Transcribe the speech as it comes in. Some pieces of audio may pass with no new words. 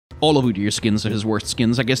All of Udyr's skins are his worst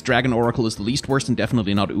skins. I guess Dragon Oracle is the least worst and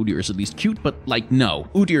definitely not Udyr's at least cute, but like no.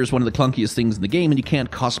 Udyr is one of the clunkiest things in the game and you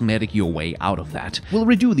can't cosmetic your way out of that. We'll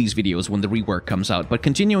redo these videos when the rework comes out, but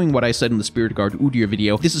continuing what I said in the Spirit Guard Udyr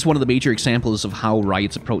video, this is one of the major examples of how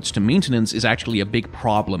Riot's approach to maintenance is actually a big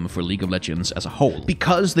problem for League of Legends as a whole.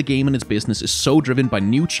 Because the game and its business is so driven by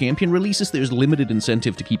new champion releases, there's limited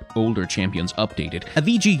incentive to keep older champions updated. A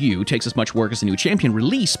VGU takes as much work as a new champion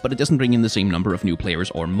release, but it doesn't bring in the same number of new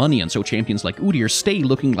players or money, and so champions like Udyr stay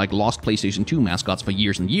looking like lost PlayStation 2 mascots for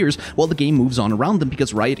years and years, while the game moves on around them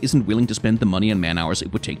because Riot isn't willing to spend the money and man hours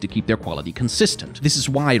it would take to keep their quality consistent. This is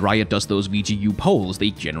why Riot does those VGU polls. They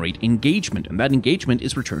generate engagement, and that engagement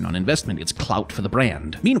is return on investment. It's clout for the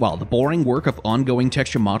brand. Meanwhile, the boring work of ongoing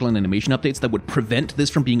texture model and animation updates that would prevent this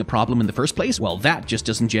from being a problem in the first place, well, that just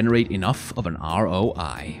doesn't generate enough of an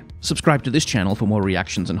ROI. Subscribe to this channel for more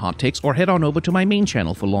reactions and hot takes, or head on over to my main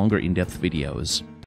channel for longer in-depth videos.